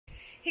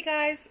Hey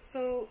guys,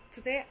 so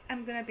today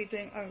I'm gonna be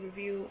doing a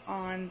review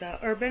on the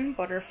Urban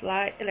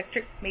Butterfly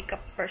electric makeup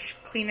brush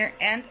cleaner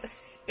and a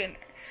spinner.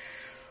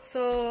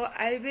 So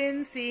I've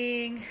been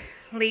seeing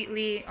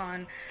lately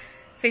on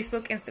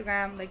Facebook,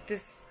 Instagram, like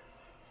this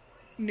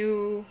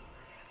new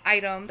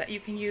item that you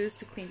can use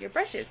to clean your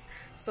brushes.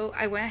 So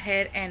I went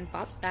ahead and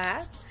bought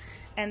that,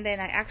 and then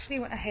I actually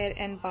went ahead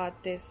and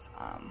bought this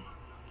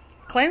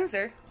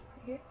cleanser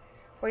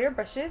for your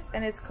brushes,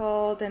 and it's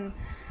called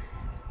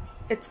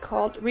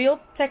Real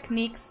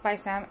Techniques by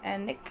Sam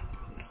and Nick.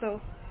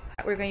 So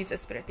we're gonna use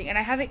this spinner thing, and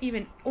I haven't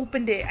even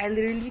opened it. I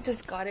literally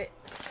just got it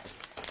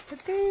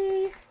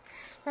today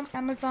from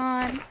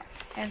Amazon,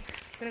 and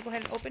I'm gonna go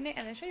ahead and open it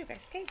and then show you guys.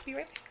 Okay, be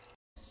right back.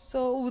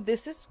 So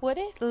this is what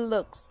it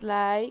looks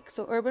like.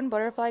 So Urban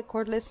Butterfly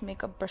cordless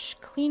makeup brush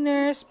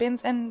cleaner,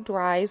 spins and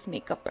dries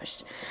makeup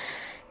brush.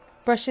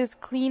 Brushes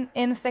clean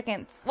in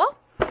seconds. Well,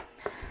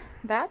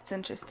 that's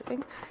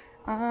interesting.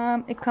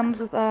 It comes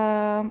with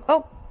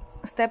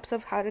steps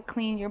of how to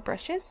clean your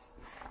brushes,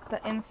 the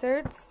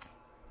inserts.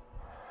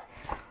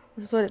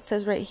 This is what it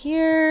says right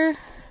here. It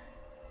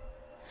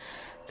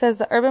says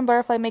the Urban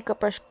Butterfly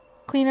makeup brush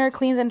cleaner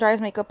cleans and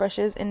dries makeup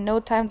brushes in no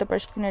time. The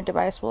brush cleaner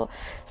device will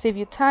save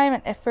you time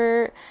and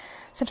effort.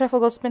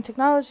 Centrifugal spin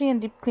technology and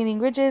deep cleaning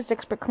ridges. The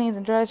expert cleans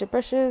and dries your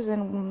brushes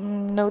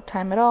in no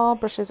time at all.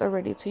 Brushes are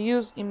ready to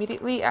use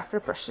immediately after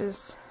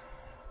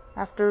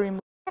removing.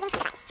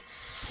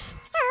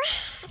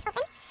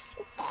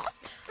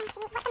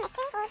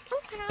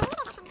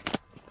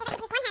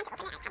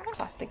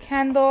 Plastic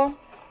handle.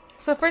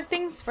 So first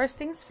things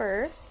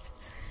first.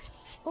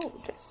 Oh,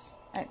 this.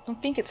 I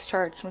don't think it's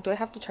charged. Do I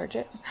have to charge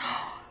it?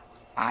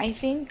 I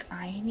think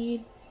I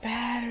need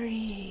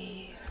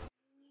batteries.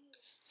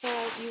 So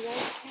you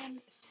guys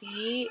can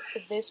see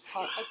this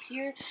part up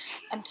here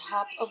on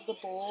top of the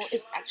bowl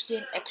is actually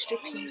an extra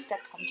piece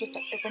that comes with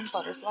the Urban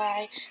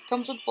Butterfly.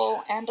 Comes with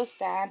bowl and a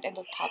stand, and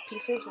the top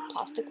pieces with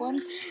plastic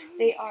ones,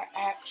 they are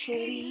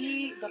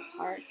actually the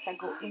parts that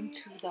go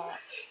into the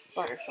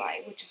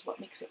butterfly, which is what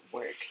makes it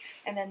work.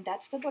 And then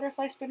that's the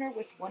butterfly spinner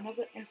with one of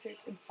the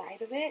inserts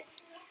inside of it.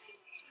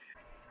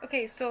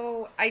 Okay,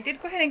 so I did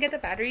go ahead and get the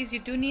batteries. You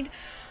do need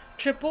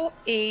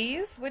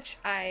AAAs, which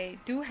I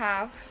do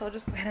have, so I'll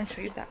just go ahead and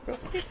show you that real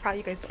quick. Probably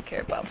you guys don't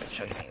care, but I'll just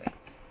show you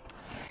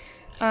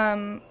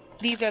anyway.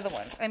 These are the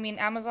ones. I mean,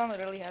 Amazon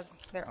literally has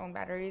their own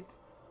batteries,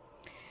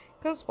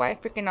 because why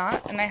freaking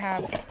not? And I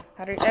have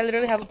batteries. I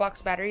literally have a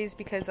box of batteries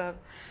because of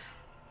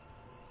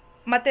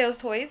Mateo's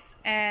toys,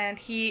 and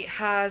he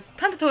has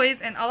tons of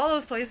toys, and all of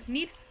those toys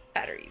need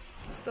batteries.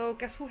 So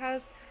guess who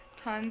has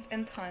tons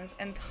and tons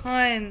and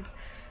tons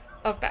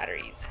of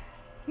batteries?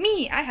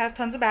 Me! I have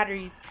tons of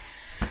batteries.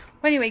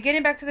 Anyway,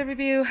 getting back to the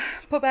review,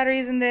 put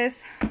batteries in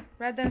this,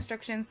 read the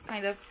instructions,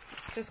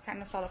 just kind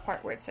of saw the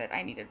part where it said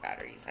I needed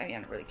batteries. I mean,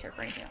 I don't really care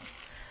for anything else.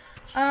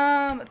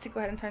 Let's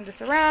go ahead and turn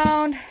this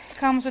around. It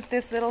comes with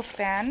this little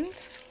stand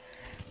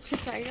to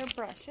dry your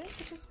brushes,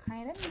 which is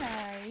kind of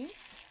nice.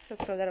 So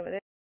throw that over there.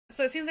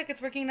 So it seems like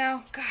it's working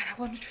now. God, I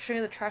wanted to show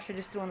you the trash I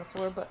just threw on the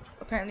floor, but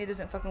apparently it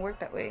doesn't fucking work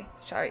that way.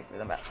 Sorry for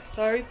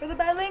the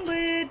bad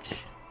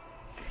language.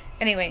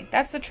 Anyway,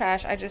 that's the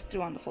trash I just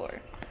threw on the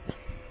floor.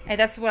 And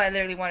that's what I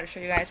literally wanted to show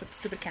you guys what the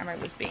stupid camera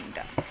was being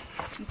done.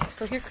 Okay,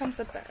 so here comes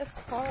the best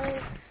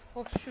part.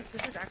 Oh shoot,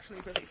 this is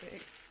actually really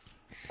big.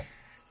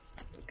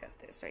 Look at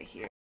this right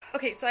here.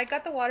 Okay, so I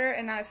got the water,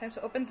 and now it's time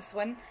to open this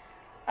one.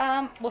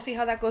 We'll see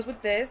how that goes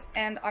with this.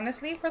 And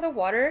honestly, for the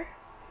water,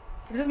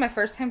 this is my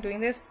first time doing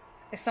this.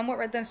 I somewhat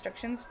read the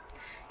instructions.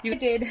 You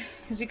did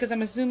is because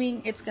I'm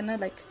assuming it's gonna,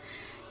 like,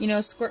 you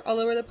know, squirt all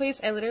over the place.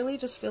 I literally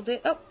just filled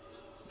it up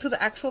to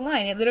the actual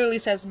line. It literally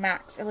says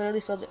max. I literally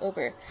filled it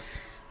over.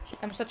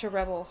 I'm such a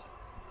rebel.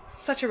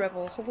 Such a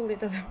rebel. Hopefully it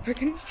doesn't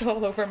freaking spill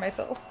all over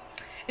myself.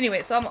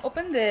 Anyway, so I'm gonna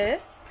open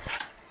this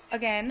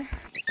again. Here.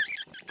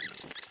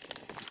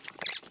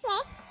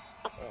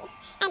 Let's see.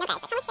 I know, guys,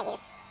 like, how much should I use?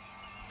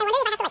 I wonder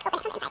if I have to, like,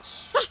 open it from the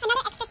inside.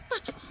 Another extra step.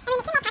 I mean,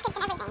 it came all packaged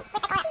and everything.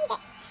 With the oil. I'll use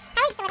it.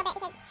 I'll use it a little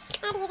bit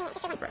because I'll be using it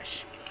just for one brush.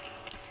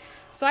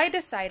 So I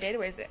decided,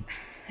 where is it?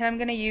 And I'm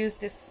gonna use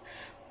this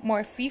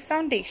Morphe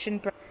foundation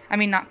brush. I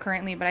mean, not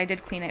currently, but I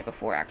did clean it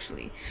before,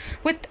 actually,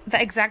 with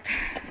the exact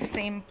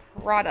same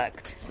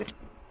product.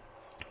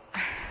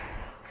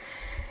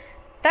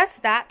 That's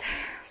that.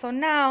 So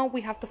now we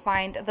have to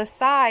find the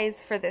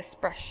size for this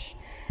brush.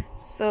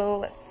 So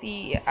let's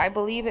see. I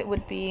believe it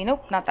would be,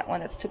 nope, not that one.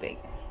 That's too big.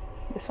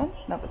 This one?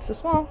 Nope, it's too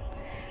small.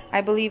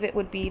 I believe it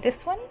would be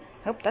this one.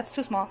 Nope, that's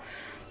too small.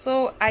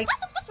 So I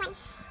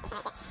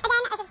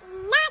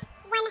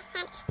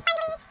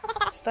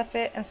stuff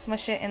it and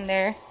smush it in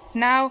there.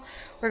 Now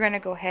we're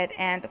gonna go ahead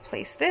and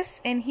place this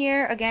in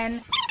here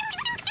again.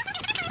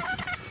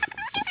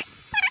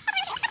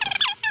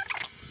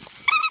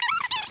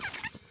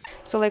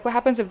 So like, what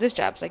happens if this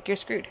jabs? Like, you're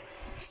screwed.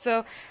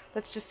 So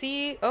let's just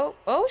see. Oh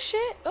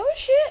shit, oh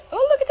shit,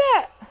 oh look at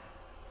that.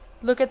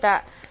 Look at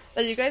that.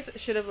 You guys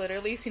should have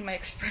literally seen my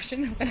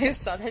expression when I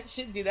saw that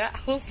shit do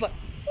that. I was like,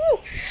 woo!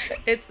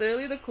 It's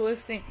literally the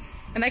coolest thing.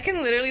 And I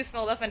can literally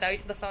smell the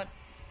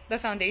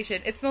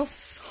foundation. It smells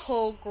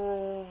so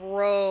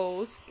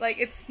gross. Like,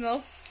 it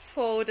smells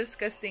so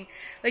disgusting.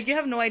 Like, you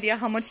have no idea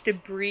how much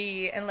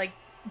debris and like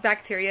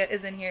bacteria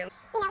is in here.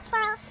 You know,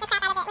 swirl the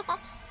crap out of it with this.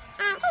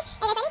 Okay, are you guys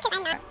ready? Because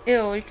I'm not.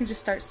 Ew, you can just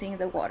start seeing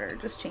the water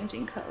just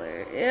changing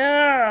color.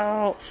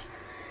 Ew.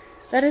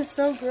 That is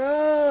so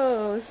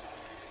gross.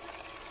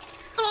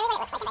 And literally what it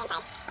looks like on the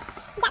inside.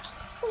 Yuck.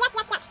 Yuck,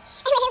 yuck, yuck.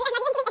 And literally, I'm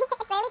not even doing anything.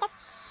 It's literally just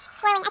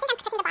swirling. I think I'm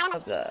touching the bottom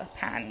Of the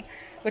pan,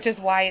 which is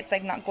why it's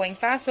like not going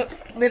fast. So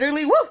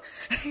literally, woo!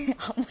 I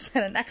almost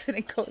had an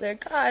accident go there.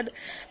 God,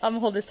 I'm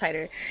gonna hold this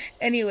tighter.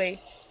 Anyway,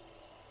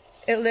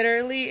 it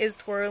literally is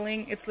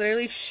twirling. It's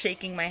literally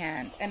shaking my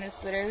hand, and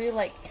it's literally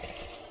like.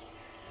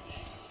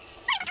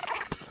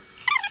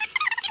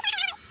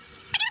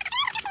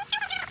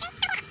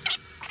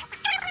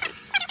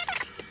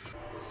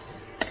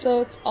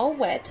 So it's all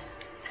wet.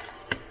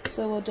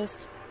 So we'll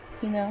just,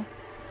 you know,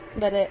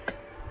 let it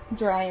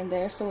dry in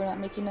there so we're not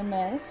making a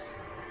mess.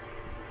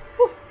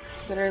 Whew.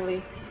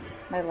 Literally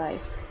my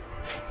life.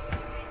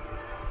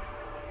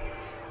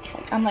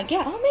 Like, I'm like,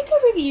 yeah, I'll make a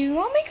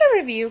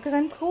review because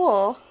I'm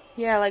cool.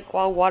 Yeah, like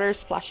while water's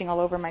splashing all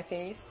over my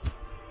face.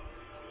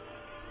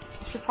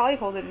 I should probably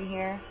hold it in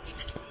here.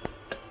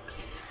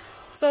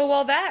 So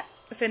while that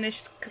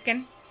finished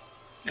cooking,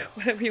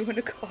 whatever you want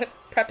to call it,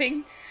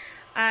 prepping,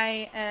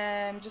 I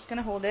am just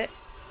gonna hold it.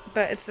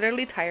 But it's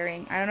literally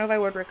tiring. I don't know if I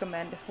would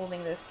recommend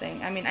holding this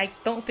thing. I mean, I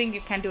don't think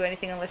you can do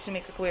anything unless you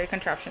make a weird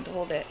contraption to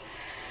hold it.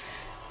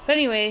 But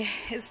anyway,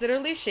 it's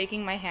literally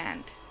shaking my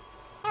hand.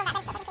 Anyway,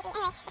 let's turn it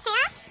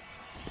off.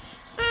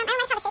 I don't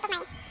like how the shape of my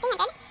thing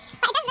ended,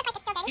 but it does look like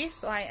it's still dirty.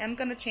 So I am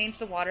gonna change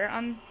the water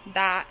on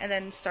that and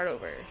then start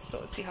over. So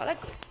let's see how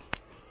that goes.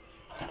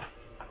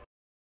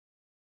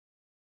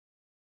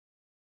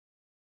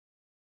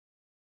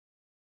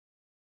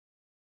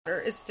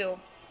 Water is still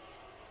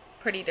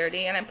pretty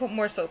dirty, and I put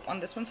more soap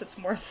on this one so it's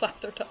more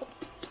slathered up.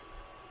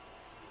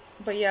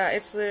 But yeah,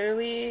 it's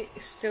literally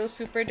still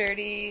super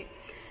dirty.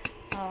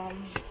 I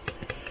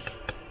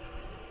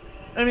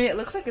mean, it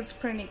looks like it's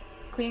pretty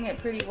cleaning it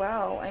pretty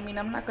well. I mean,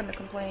 I'm not gonna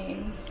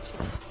complain.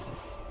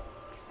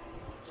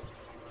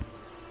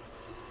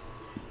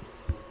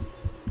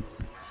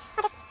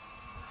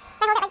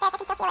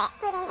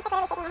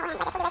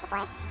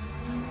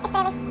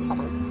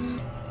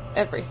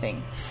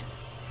 Everything,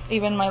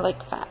 even my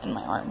like fat in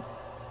my arm.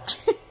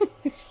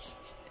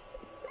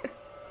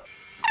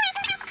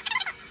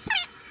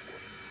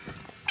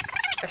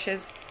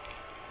 Brushes,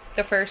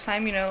 the first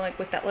time, you know, like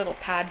with that little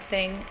pad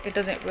thing, it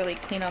doesn't really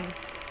clean them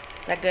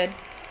that good.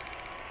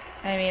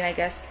 I mean, I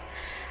guess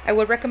I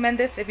would recommend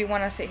this if you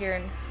want to sit here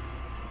and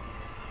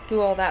do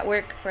all that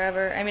work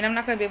forever. I mean, I'm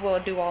not going to be able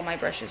to do all my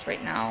brushes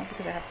right now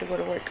because I have to go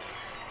to work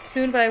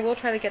soon, but I will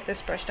try to get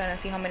this brush done and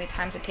see how many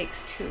times it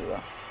takes to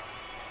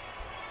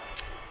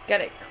get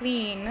it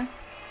clean,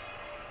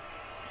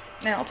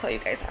 and I'll tell you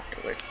guys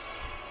afterwards.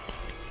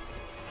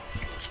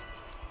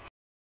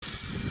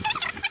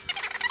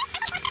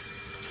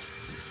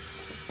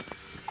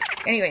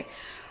 Anyway,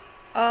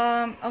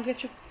 I'll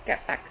get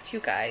back to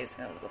you guys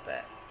in a little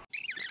bit.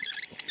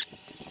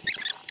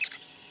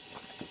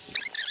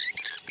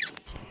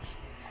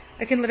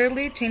 I can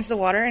literally change the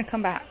water and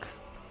come back.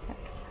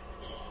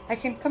 I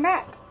can come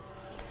back.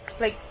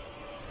 Like,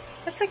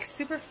 that's like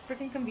super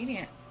freaking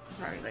convenient.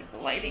 Sorry, like the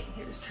lighting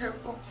here is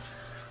terrible.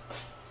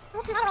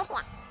 You can always see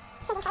it.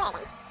 Changing color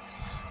again.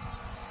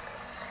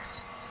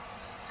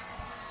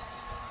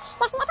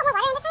 Yeah, see, I put more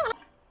water in this one.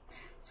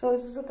 So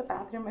this is at the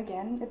bathroom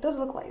again. It does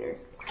look lighter.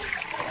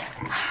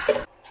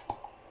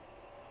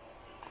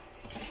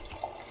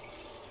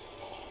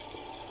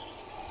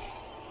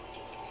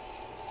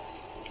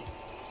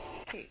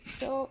 Okay,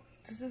 so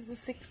this is the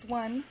 6th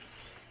one.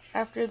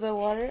 After the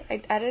water,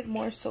 I added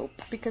more soap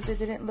because it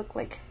didn't look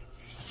like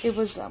it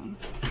was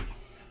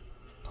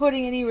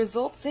putting any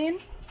results in.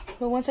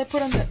 But once I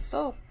put on that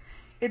soap,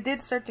 it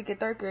did start to get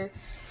darker,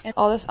 and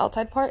all this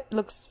outside part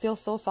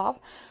feels so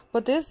soft,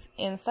 but this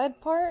inside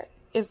part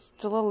is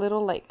still a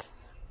little like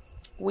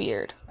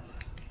weird.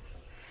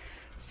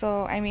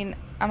 So I mean,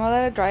 I'm gonna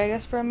let it dry, I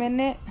guess, for a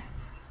minute.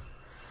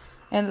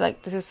 And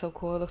like, this is so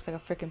cool. It looks like a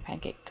freaking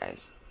pancake,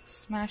 guys.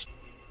 Smashed.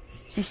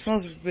 It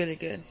smells really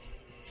good.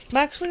 But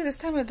actually, this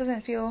time it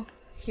doesn't feel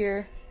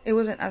here. It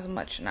wasn't as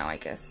much now, I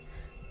guess.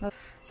 So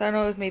I don't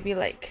know if maybe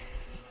like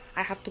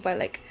I have to buy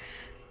like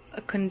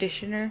a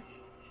conditioner.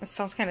 It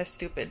sounds kind of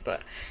stupid,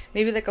 but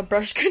maybe like a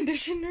brush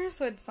conditioner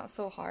so it's not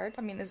so hard.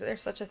 I mean, is there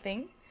such a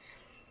thing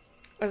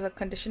as a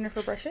conditioner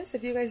for brushes?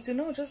 If you guys do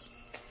know, just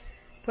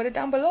put it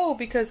down below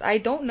because I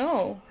don't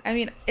know. I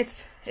mean, it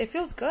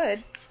feels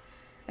good.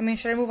 I mean,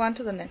 should I move on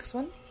to the next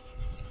one?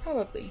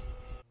 Probably.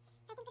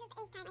 I think this is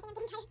the 8th time. I think I'm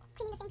getting tired of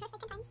cleaning the same brush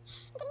like 10 times.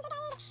 I'm getting so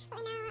tired. But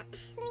right now,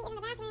 Louis is in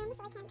the bathroom,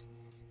 so I can't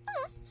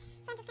finish.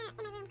 So I'm just kind of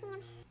in my room cleaning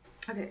them.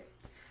 Okay,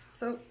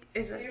 so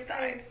it just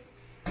died.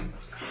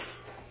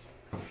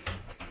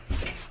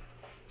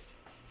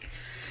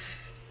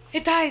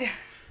 It died.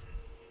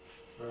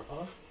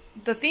 Uh-huh.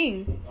 The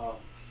thing. Oh.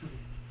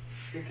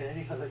 You can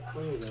only have that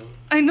clean though.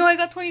 I know I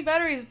got 20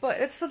 batteries, but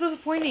it's so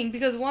disappointing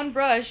because one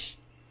brush,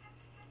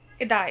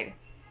 it died.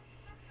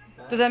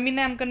 Does that mean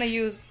I'm gonna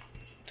use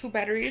 2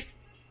 batteries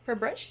per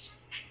brush?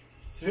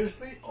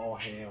 Seriously? Oh,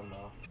 hell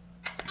no.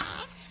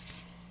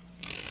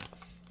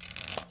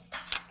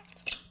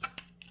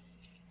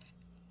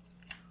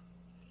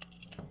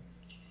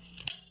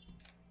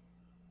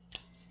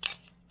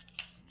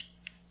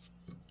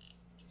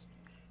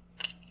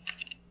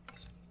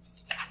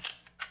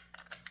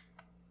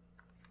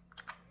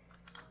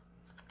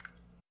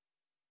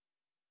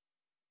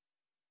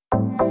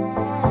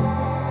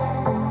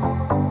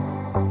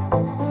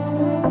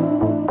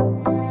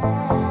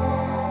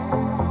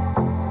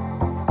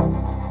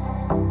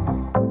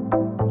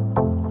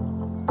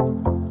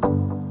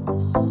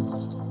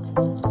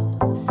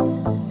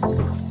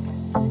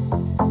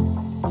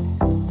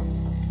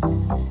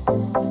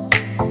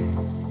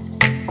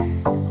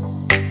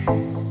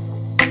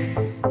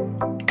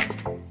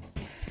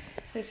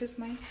 This is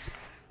my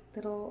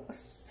little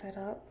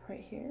setup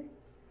right here.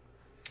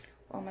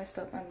 All my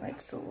stuff, I'm like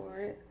so over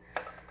it.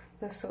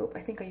 The soap, I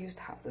think I used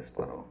half this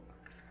bottle.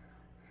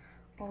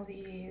 All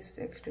these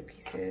extra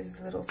pieces,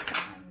 little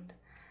stand.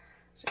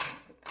 So I can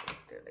put that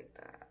right there like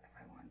that if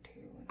I want to.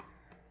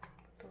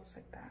 Put those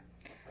like that.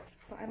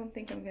 But I don't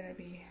think I'm gonna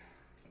be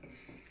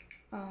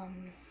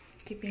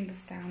keeping the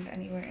stand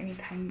anywhere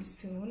anytime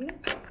soon.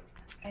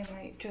 I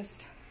might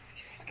just,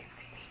 if you guys can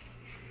see me.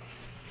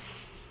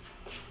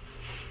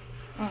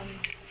 I'm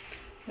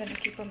gonna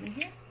keep them in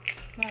here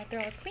now that they're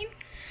all clean,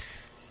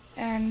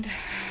 and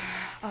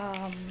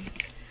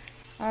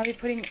I'll be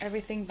putting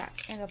everything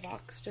back in the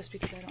box just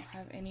because I don't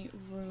have any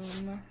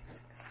room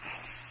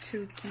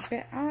to keep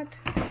it at.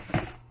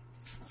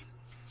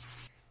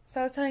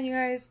 So I was telling you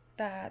guys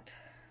that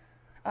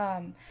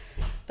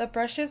the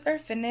brushes are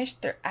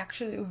finished. They're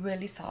actually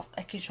really soft.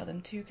 I can show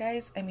them to you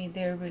guys. I mean,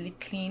 they're really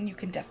clean. You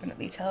can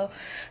definitely tell.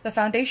 The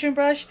foundation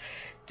brush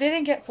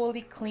didn't get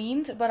fully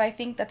cleaned, but I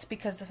think that's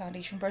because the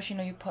foundation brush, you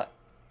know, you put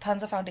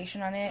tons of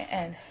foundation on it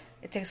and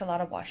it takes a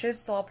lot of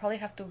washes, so I'll probably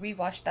have to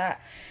rewash that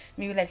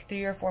maybe like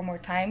 3 or 4 more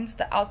times.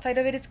 The outside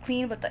of it is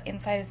clean, but the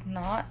inside is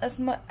not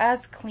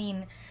as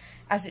clean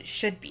as it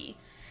should be.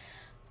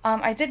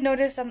 I did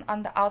notice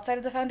on the outside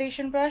of the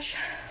foundation brush,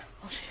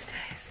 I'll show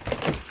you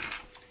guys,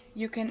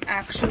 you can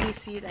actually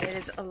see that it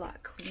is a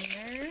lot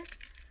cleaner.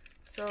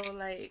 So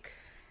like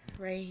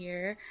right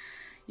here,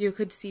 you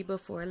could see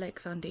before like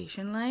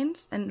foundation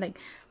lines, and like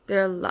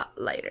they're a lot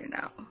lighter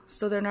now,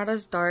 so they're not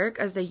as dark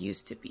as they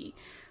used to be.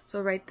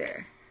 So right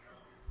there,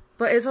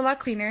 but it's a lot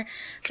cleaner.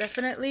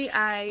 Definitely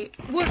I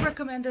would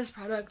recommend this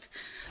product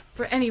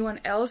for anyone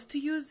else to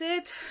use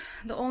it.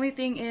 The only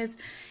thing is,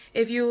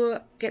 if you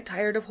get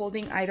tired of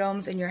holding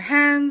items in your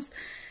hands,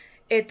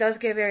 it does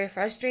get very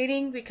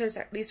frustrating, because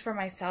at least for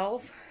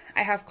myself,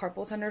 I have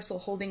carpal tunnel, so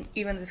holding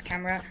even this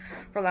camera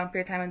for a long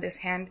period of time in this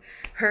hand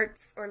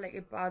hurts, or like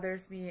it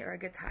bothers me, or I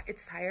get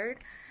it's tired.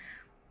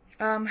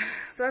 So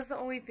that's the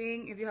only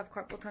thing. If you have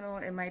carpal tunnel,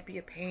 it might be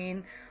a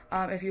pain.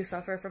 If you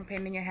suffer from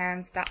pain in your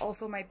hands, that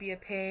also might be a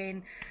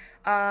pain.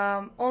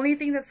 Only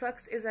thing that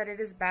sucks is that it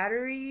is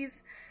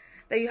batteries,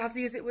 that you have to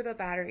use it with the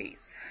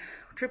batteries,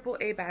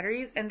 AAA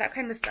batteries, and that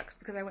kind of sucks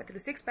because I went through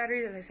 6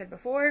 batteries, as I said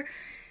before,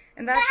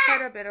 and that's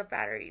quite a bit of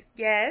batteries.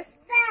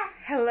 Yes?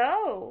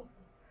 Hello?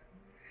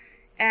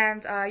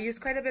 And use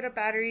quite a bit of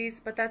batteries,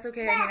 but that's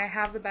okay. I mean, I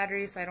have the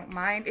batteries, so I don't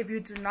mind. If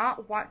you do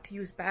not want to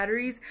use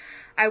batteries,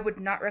 I would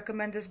not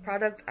recommend this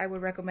product. I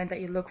would recommend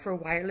that you look for a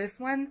wireless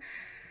one.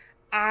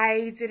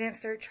 I didn't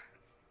search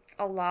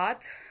a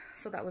lot,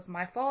 so that was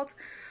my fault.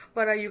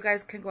 But you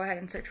guys can go ahead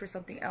and search for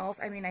something else.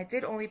 I mean, I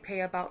did only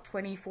pay about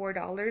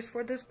 $24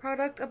 for this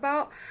product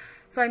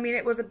so I mean,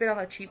 it was a bit on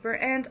the cheaper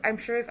end. I'm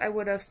sure if I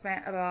would have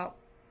spent about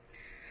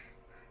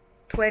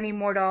 $20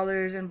 more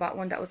and bought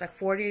one that was like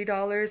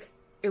 $40,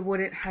 it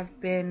wouldn't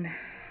have been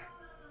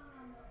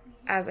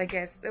as, I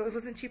guess, it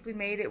wasn't cheaply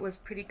made, it was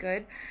pretty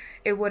good.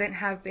 It wouldn't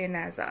have been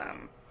as,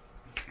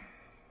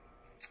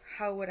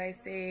 how would I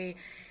say,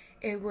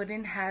 it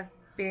wouldn't have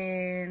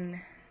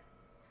been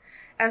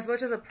as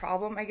much as a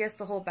problem, I guess,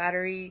 the whole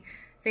battery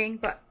thing.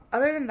 But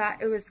other than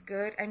that, it was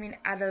good. I mean,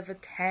 out of a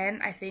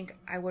 10, I think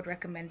I would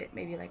recommend it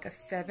maybe like a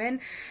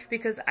 7,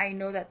 because I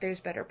know that there's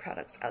better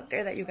products out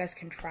there that you guys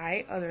can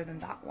try other than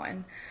that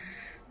one.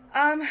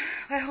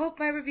 I hope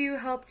my review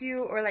helped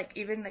you, or like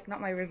even like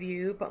not my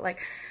review, but like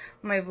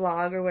my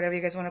vlog or whatever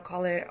you guys want to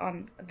call it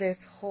on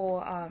this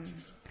whole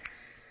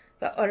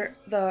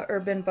the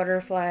Urban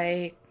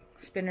Butterfly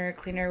spinner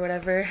cleaner,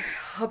 whatever.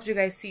 Helped you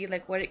guys see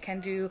like what it can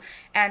do,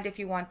 and if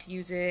you want to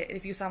use it,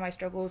 if you saw my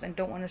struggles and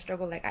don't want to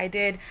struggle like I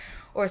did,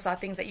 or saw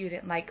things that you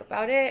didn't like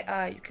about it,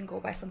 you can go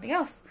buy something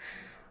else.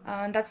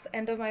 That's the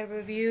end of my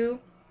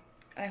review.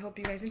 I hope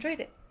you guys enjoyed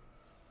it.